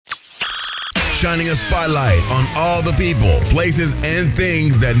shining a spotlight on all the people, places, and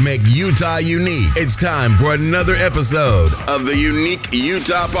things that make Utah unique. It's time for another episode of the Unique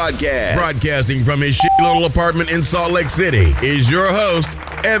Utah Podcast. Broadcasting from his shitty little apartment in Salt Lake City is your host,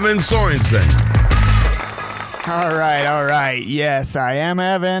 Evan Sorensen. All right. Yes, I am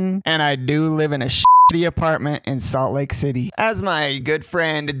Evan, and I do live in a shitty apartment in Salt Lake City. As my good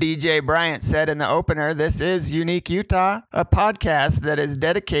friend DJ Bryant said in the opener, this is Unique Utah, a podcast that is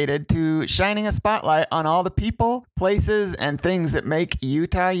dedicated to shining a spotlight on all the people, places, and things that make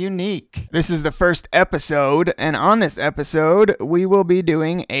Utah unique. This is the first episode, and on this episode, we will be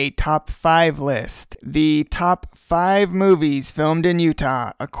doing a top 5 list. The top 5 movies filmed in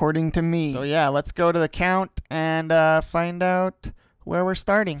Utah, according to me. So yeah, let's go to the count and find out where we're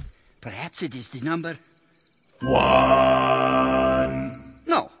starting. Perhaps it is the number 1.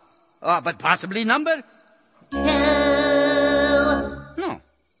 No. But possibly number 2. No.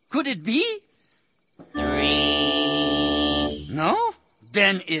 Could it be 3. No?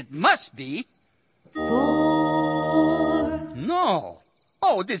 Then it must be 4. No.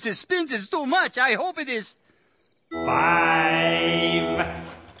 Oh, the suspense is too much. I hope it is 5.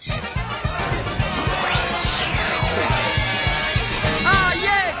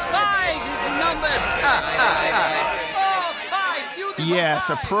 Yes,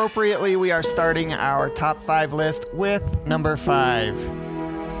 appropriately, we are starting our top 5 list with number 5.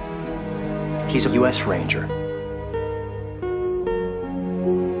 He's a U.S. Ranger.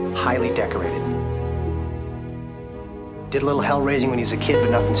 Highly decorated. Did a little hell raising when he was a kid,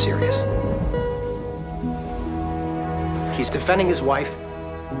 but nothing serious. He's defending his wife.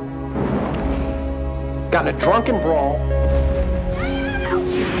 Got in a drunken brawl.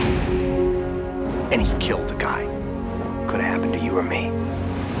 And he killed a guy. Could have happened to you or me.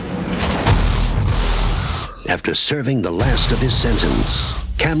 After serving the last of his sentence,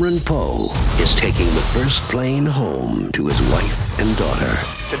 Cameron Poe is taking the first plane home to his wife and daughter.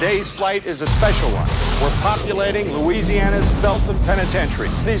 Today's flight is a special one. We're populating Louisiana's Felton Penitentiary.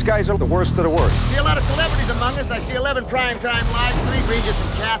 These guys are the worst of the worst. I see a lot of celebrities among us. I see 11 primetime lives, 3 Regents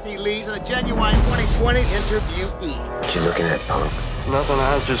and Kathy Lees, and a genuine 2020 interviewee. What you looking at, punk? Nothing,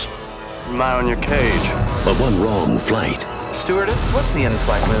 I was just eye on your cage. But one wrong flight Stewardess, what's the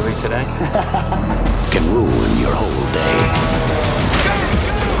in-flight movie today? can ruin your whole day.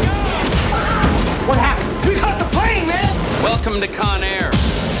 What happened? We caught the plane, man! Welcome to Con Air.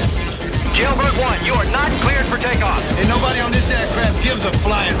 Jailbird 1, you are not cleared for takeoff. And nobody on this aircraft gives a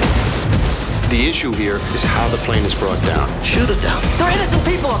flying. The issue here is how the plane is brought down. Shoot it down. There are innocent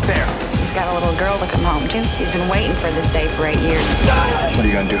people up there. He's got a little girl to come home to. He's been waiting for this day for 8 years. What are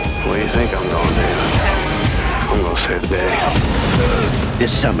you gonna do? What do you think I'm gonna do? I'm gonna save the day.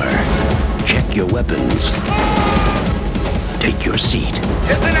 This summer, check your weapons. Take your seat.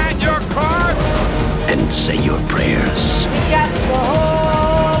 Isn't that your car? And say your prayers. He's got the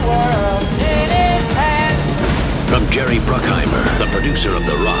whole world in his hand. From Jerry Bruckheimer, the producer of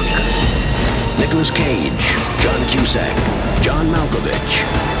The Rock, Nicolas Cage, John Cusack, John Malkovich.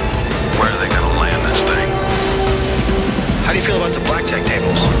 Where are they going to land this thing? How do you feel about the blackjack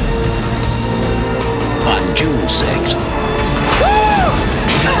tables? On June 6th,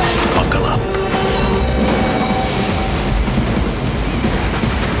 buckle up.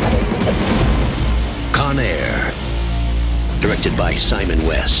 Con Air, directed by Simon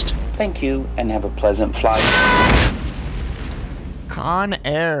West. Thank you, and have a pleasant flight. Con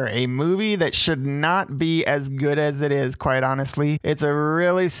Air, a movie that should not be as good as it is, quite honestly. It's a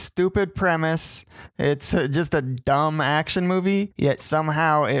really stupid premise. It's just a dumb action movie, yet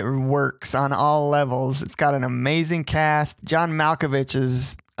somehow it works on all levels. It's got an amazing cast. John Malkovich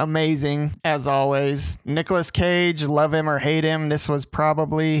is amazing, as always. Nicolas Cage, love him or hate him, this was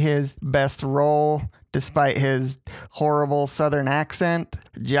probably his best role, despite his horrible southern accent.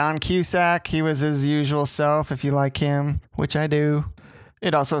 John Cusack, he was his usual self, if you like him, which I do.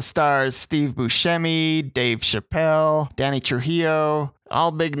 It also stars Steve Buscemi, Dave Chappelle, Danny Trujillo,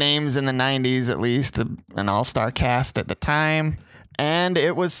 all big names in the 90s at least, an all-star cast at the time. And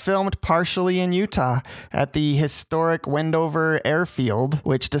it was filmed partially in Utah at the historic Wendover Airfield,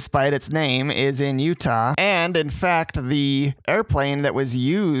 which despite its name is in Utah. And in fact, the airplane that was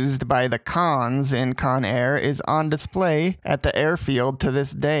used by the Cons in Con Air is on display at the airfield to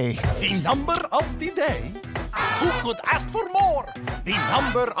this day. The number of the day? Who could ask for more? The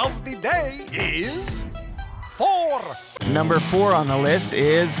number of the day is 4. Number 4 on the list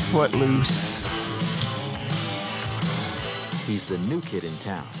is Footloose. He's the new kid in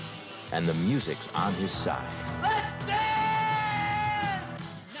town, and the music's on his side. Let's dance!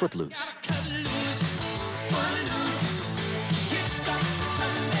 Footloose.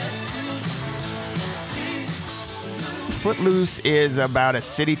 Footloose is about a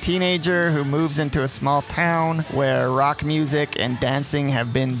city teenager who moves into a small town where rock music and dancing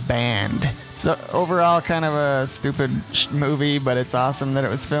have been banned. It's overall kind of a stupid movie, but it's awesome that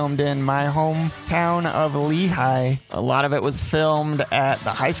it was filmed in my hometown of Lehigh. A lot of it was filmed at the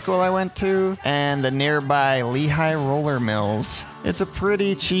high school I went to and the nearby Lehigh Roller Mills. It's a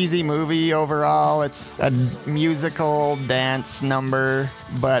pretty cheesy movie overall. It's a musical dance number,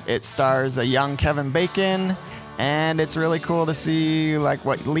 but it stars a young Kevin Bacon. And it's really cool to see like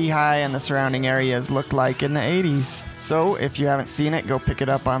what Lehigh and the surrounding areas looked like in the 80s. So if you haven't seen it, go pick it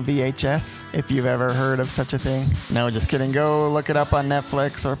up on VHS if you've ever heard of such a thing. No, just kidding. Go look it up on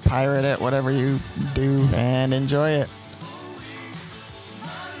Netflix or pirate it, whatever you do, and enjoy it.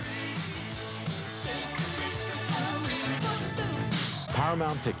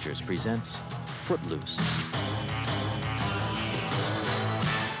 Paramount Pictures presents Footloose.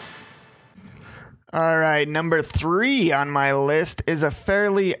 All right, number 3 on my list is a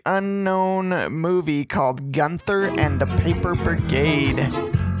fairly unknown movie called Gunther and the Paper Brigade.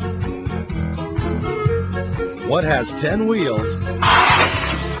 What has 10 wheels,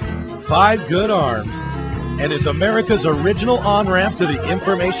 5 good arms, and is America's original on-ramp to the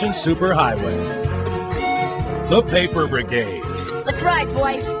information superhighway? The Paper Brigade. That's right,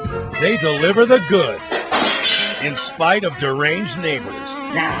 boys. They deliver the goods, in spite of deranged neighbors.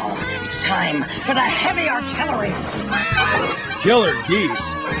 Now, it's time for the heavy artillery. Killer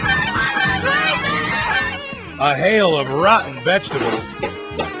geese. A hail of rotten vegetables.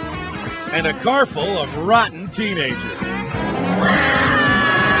 And a car full of rotten teenagers.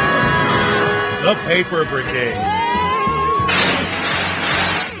 The Paper Brigade.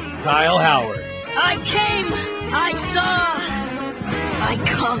 Kyle Howard. I came, I saw, I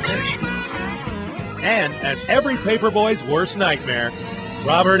conquered. And as every paperboy's worst nightmare,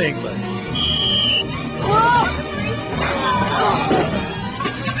 Robert Englund.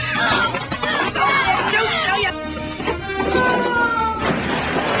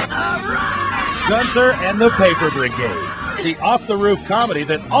 Gunther and the Paper Brigade, the off-the-roof comedy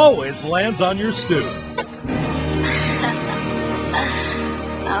that always lands on your stoop.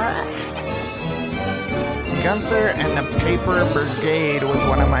 Gunther and the Paper Brigade was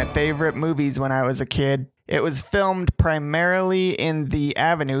one of my favorite movies when I was a kid. It was filmed primarily in the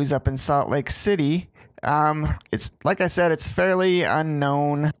Avenues up in Salt Lake City. It's like I said, it's fairly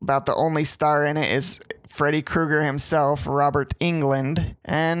unknown. About the only star in it is Freddy Krueger himself, Robert Englund.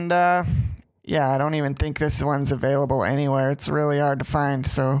 And yeah, I don't even think this one's available anywhere. It's really hard to find.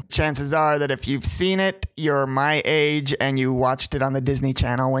 So chances are that if you've seen it, you're my age and you watched it on the Disney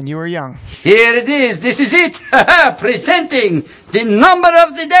Channel when you were young. Here it is. This is it. Presenting the number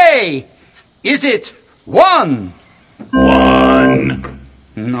of the day. Is it 1? 1.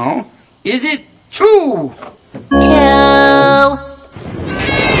 No. Is it 2? 2.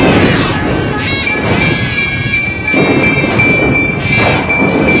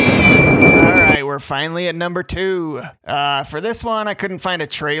 We're finally at number 2. For this one, I couldn't find a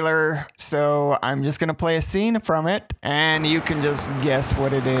trailer, so I'm just going to play a scene from it, and you can just guess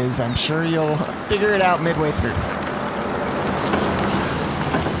what it is. I'm sure you'll figure it out midway through.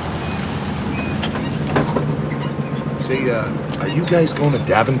 Say, are you guys going to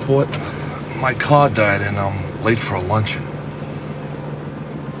Davenport? My car died and I'm late for a luncheon.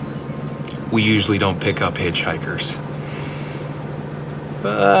 We usually don't pick up hitchhikers.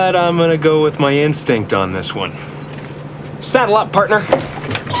 But I'm gonna go with my instinct on this one. Saddle up, partner.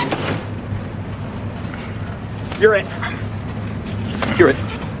 You're it.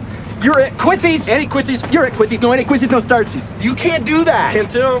 Quincy's! Any Quincy's, you're it, Quincy's. No any Quincy's, no startsies. You can't do that!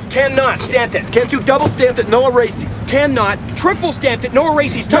 Can't do? Cannot. Stamped it. Can't do double stamped it, no erases. Cannot. Triple stamped it, no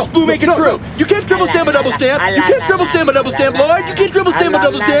erases. Touch blue, make it true. No. You can't triple stamp a double stamp. You can't triple stamp a double stamp, Lloyd. You can't triple stamp a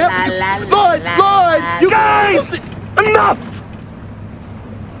double stamp. Lloyd! You guys! Enough!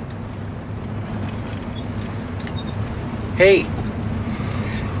 Hey,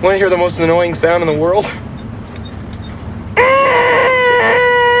 want to hear the most annoying sound in the world?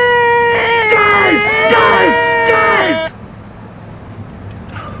 Guys!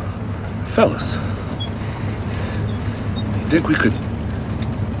 Fellas, you think we could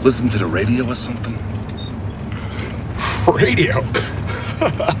listen to the radio or something? Radio?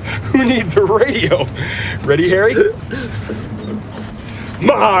 Who needs the radio? Ready, Harry?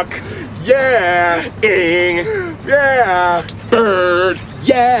 Mock! Yeah! Ing! Yeah! Bird!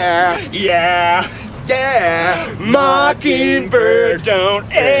 Yeah! Yeah! yeah. Mockingbird, don't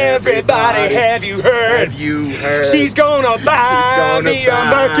everybody have you heard? Have you heard? She's gonna buy me a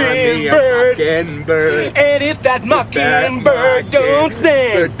mockingbird. And if that mockingbird don't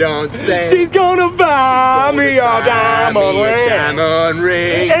sing, she's gonna buy me a diamond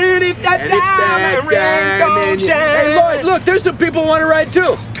ring. And if that diamond ring don't shine. Hey, Lloyd, look, there's some people who want to ride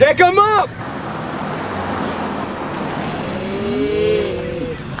too. Pick them up.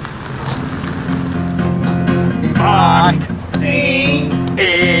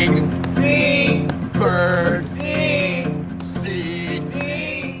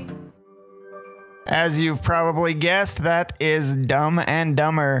 As you've probably guessed, that is Dumb and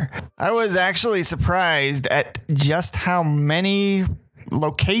Dumber. I was actually surprised at just how many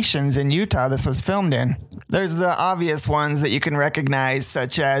locations in Utah this was filmed in. There's the obvious ones that you can recognize,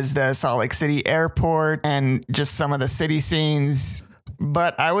 such as the Salt Lake City airport and just some of the city scenes.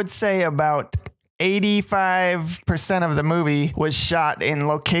 But I would say about 85% of the movie was shot in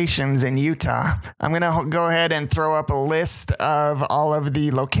locations in Utah. I'm going to go ahead and throw up a list of all of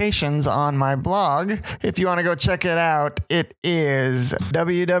the locations on my blog. If you want to go check it out, it is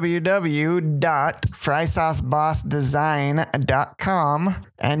www.frysaucebossdesign.com,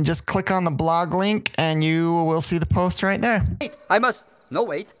 and just click on the blog link and you will see the post right there. Wait, no,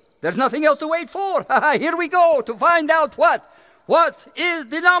 wait. There's nothing else to wait for. Here we go to find out what is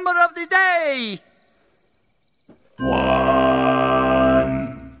the number of the day.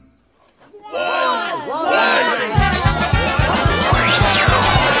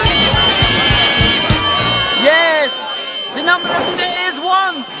 Yes, the number of the day is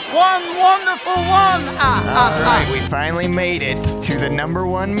one. One wonderful one. All right, we finally made it to the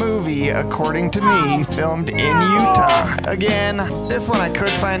 #1 movie, according to me, filmed in Utah. Again, this one I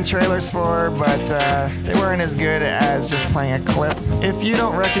could find trailers for, but they weren't as good as just playing a clip. If you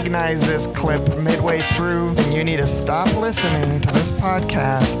don't recognize this clip midway through, then you need to stop listening to this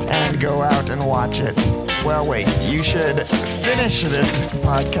podcast and go out and watch it. Well, wait, you should finish this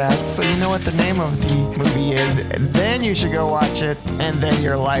podcast so you know what the name of the movie is. Then you should go watch it, and then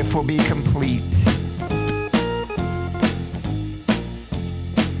your life will be complete.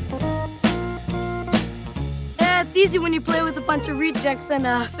 Yeah, it's easy when you play with a bunch of rejects and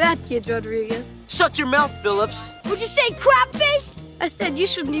fat kids, Rodriguez. Shut your mouth, Phillips. What'd you say, crap face? I said you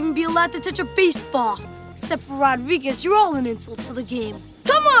shouldn't even be allowed to touch a baseball. Except for Rodriguez, you're all an insult to the game.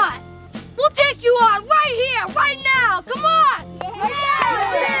 Come on! We'll take you on right here, right now! Come on!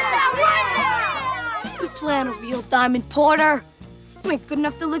 Right now! We plan a real Diamond Porter. You ain't good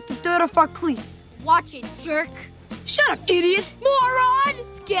enough to lick the dirt off our cleats. Watch it, jerk. Shut up, idiot. Moron!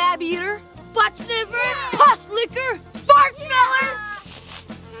 Scab eater. Butt sniffer. Pus licker. Fart smeller.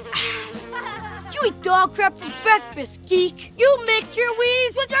 You eat dog crap for breakfast, geek. You mix your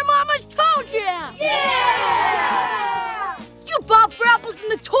weenies with your mama's toe jam. Yeah! You bob for apples in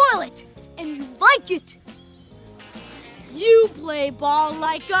the toilet, and you like it. You play ball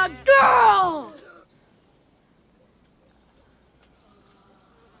like a girl.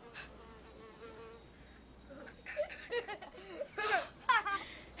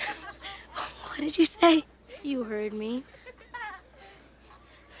 What did you say? You heard me.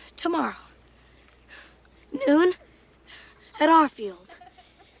 Tomorrow. Noon. At our field.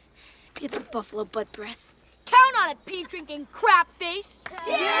 Get the buffalo butt breath. Count on it, pee-drinking crap face.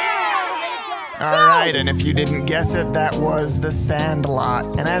 Yeah! All right, and if you didn't guess it, that was The Sandlot.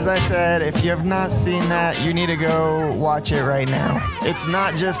 And as I said, if you have not seen that, you need to go watch it right now. It's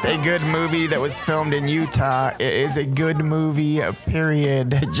not just a good movie that was filmed in Utah. It is a good movie,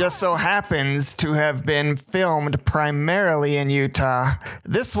 period. It just so happens to have been filmed primarily in Utah.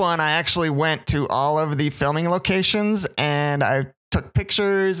 This one, I actually went to all of the filming locations, and I took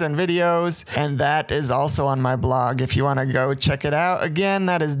pictures and videos, and that is also on my blog if you want to go check it out. Again,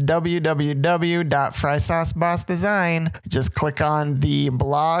 that is www.frysaucebossdesign. Just click on the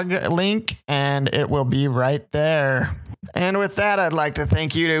blog link and it will be right there. And with that, I'd like to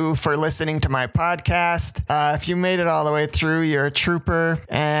thank you for listening to my podcast. If you made it all the way through, you're a trooper,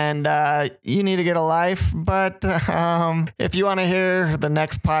 and you need to get a life. But if you want to hear the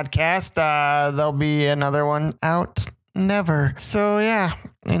next podcast, there'll be another one out. Never. So yeah,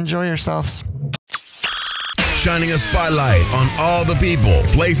 enjoy yourselves. Shining a spotlight on all the people,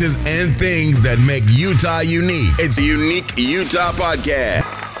 places, and things that make Utah unique. It's a Unique Utah Podcast.